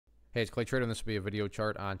Hey, it's Clay Trader, and this will be a video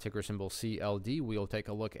chart on ticker symbol CLD. We'll take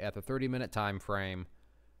a look at the 30-minute time frame.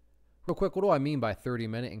 Real quick, what do I mean by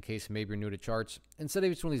 30-minute in case maybe you're new to charts? Instead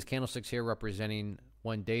of each one of these candlesticks here representing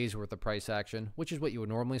 1 day's worth of price action, which is what you would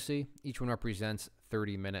normally see, each one represents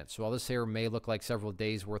 30 minutes. So while this here may look like several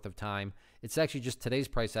days worth of time, it's actually just today's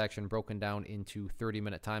price action broken down into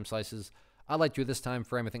 30-minute time slices. I like to do this time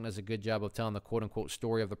frame. I think does a good job of telling the quote-unquote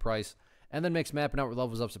story of the price, and then makes mapping out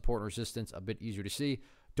levels of support and resistance a bit easier to see.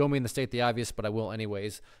 Don't mean to state the obvious, but I will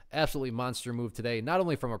anyways. Absolutely monster move today, not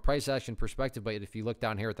only from a price action perspective, but if you look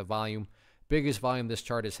down here at the volume, biggest volume this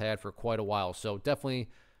chart has had for quite a while. So definitely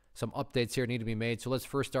some updates here need to be made. So let's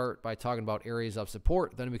first start by talking about areas of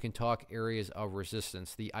support. Then we can talk areas of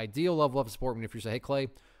resistance. The ideal level of support, I mean, if you say, hey, Clay,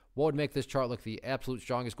 what would make this chart look the absolute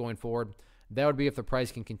strongest going forward? That would be if the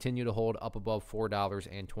price can continue to hold up above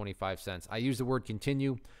 $4.25. I use the word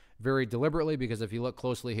continue very deliberately because if you look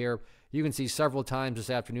closely here, you can see several times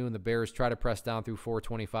this afternoon the bears try to press down through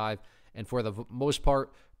 425, and for the most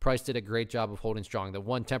part, price did a great job of holding strong. The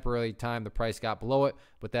one temporary time the price got below it,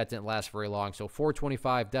 but that didn't last very long. So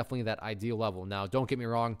 425, definitely that ideal level. Now, don't get me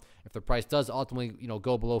wrong, if the price does ultimately,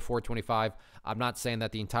 go below 425, I'm not saying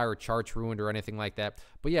that the entire chart's ruined or anything like that.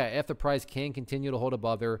 But yeah, if the price can continue to hold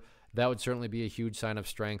above there, that would certainly be a huge sign of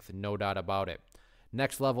strength, no doubt about it.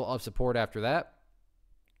 Next level of support after that,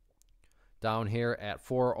 down here at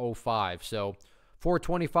 405. So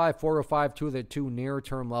 425, 405, two of the two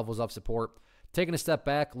near-term levels of support. Taking a step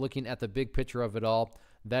back, looking at the big picture of it all,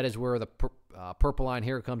 that is where the purple line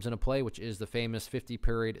here comes into play, which is the famous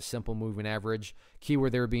 50-period simple moving average.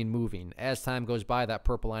 Keyword there being moving. As time goes by, that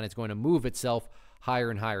purple line is going to move itself higher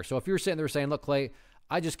and higher. So if you're sitting there saying, look, Clay,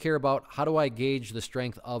 I just care about how do I gauge the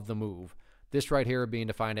strength of the move. This right here being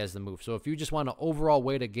defined as the move. So if you just want an overall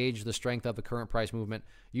way to gauge the strength of the current price movement,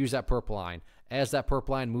 use that purple line. As that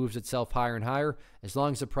purple line moves itself higher and higher, as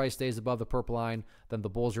long as the price stays above the purple line, then the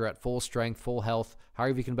bulls are at full strength, full health.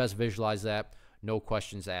 However you can best visualize that, no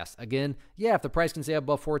questions asked. Again, yeah, if the price can stay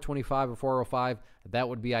above 425 or 405, that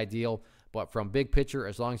would be ideal. But from big picture,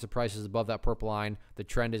 as long as the price is above that purple line, the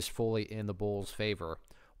trend is fully in the bulls' favor.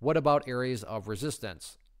 What about areas of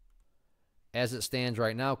resistance? As it stands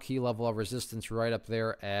right now, key level of resistance right up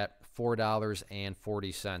there at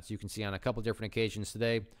 $4.40. You can see on a couple different occasions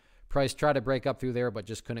today, price tried to break up through there, but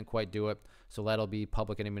just couldn't quite do it. So that'll be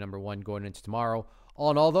public enemy number one going into tomorrow.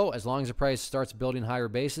 All in all, though, as long as the price starts building higher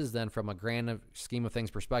bases, then from a grand scheme of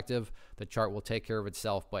things perspective, the chart will take care of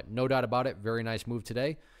itself. But no doubt about it, very nice move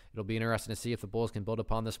today. It'll be interesting to see if the bulls can build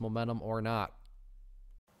upon this momentum or not.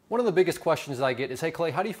 One of the biggest questions that I get is, hey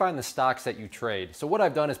Clay, how do you find the stocks that you trade? So what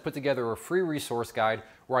I've done is put together a free resource guide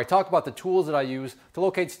where I talk about the tools that I use to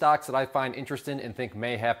locate stocks that I find interesting and think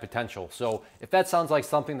may have potential. So if that sounds like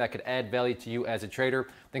something that could add value to you as a trader,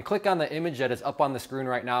 then click on the image that is up on the screen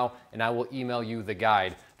right now and I will email you the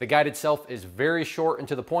guide. The guide itself is very short and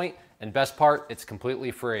to the point, and best part, it's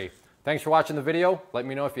completely free. Thanks for watching the video. Let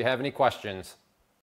me know if you have any questions.